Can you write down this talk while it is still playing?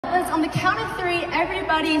on the count of 3,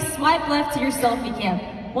 everybody swipe left to your selfie cam.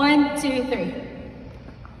 1, 2, 3.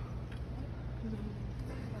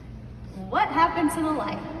 What happened to the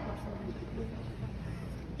light?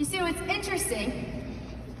 You see, what's interesting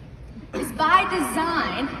is by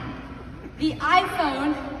design, the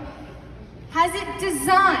iPhone has it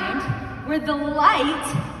designed where the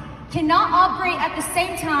light cannot operate at the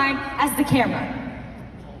same time as the camera.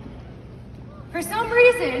 For some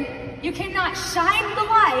reason, you cannot shine the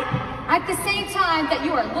light at the same time that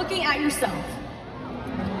you are looking at yourself.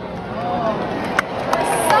 For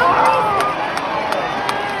some reason,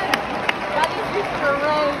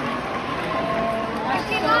 you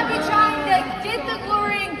cannot be trying to get the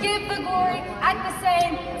glory and give the glory at the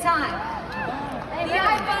same time. The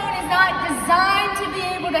iPhone is not designed to be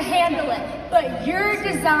able to handle it, but you're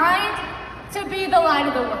designed to be the light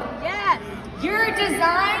of the world. Yes. You're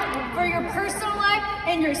designed for your personal life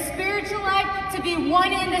and your spiritual life to be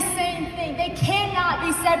one and the same thing. They cannot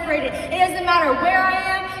be separated. It doesn't matter where I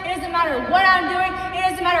am. It doesn't matter what I'm doing. It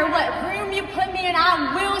doesn't matter what room you put me in.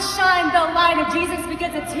 I will shine the light of Jesus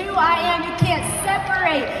because it's who I am. You can't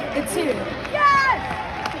separate the two. Yes!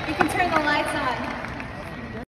 You can turn the lights on.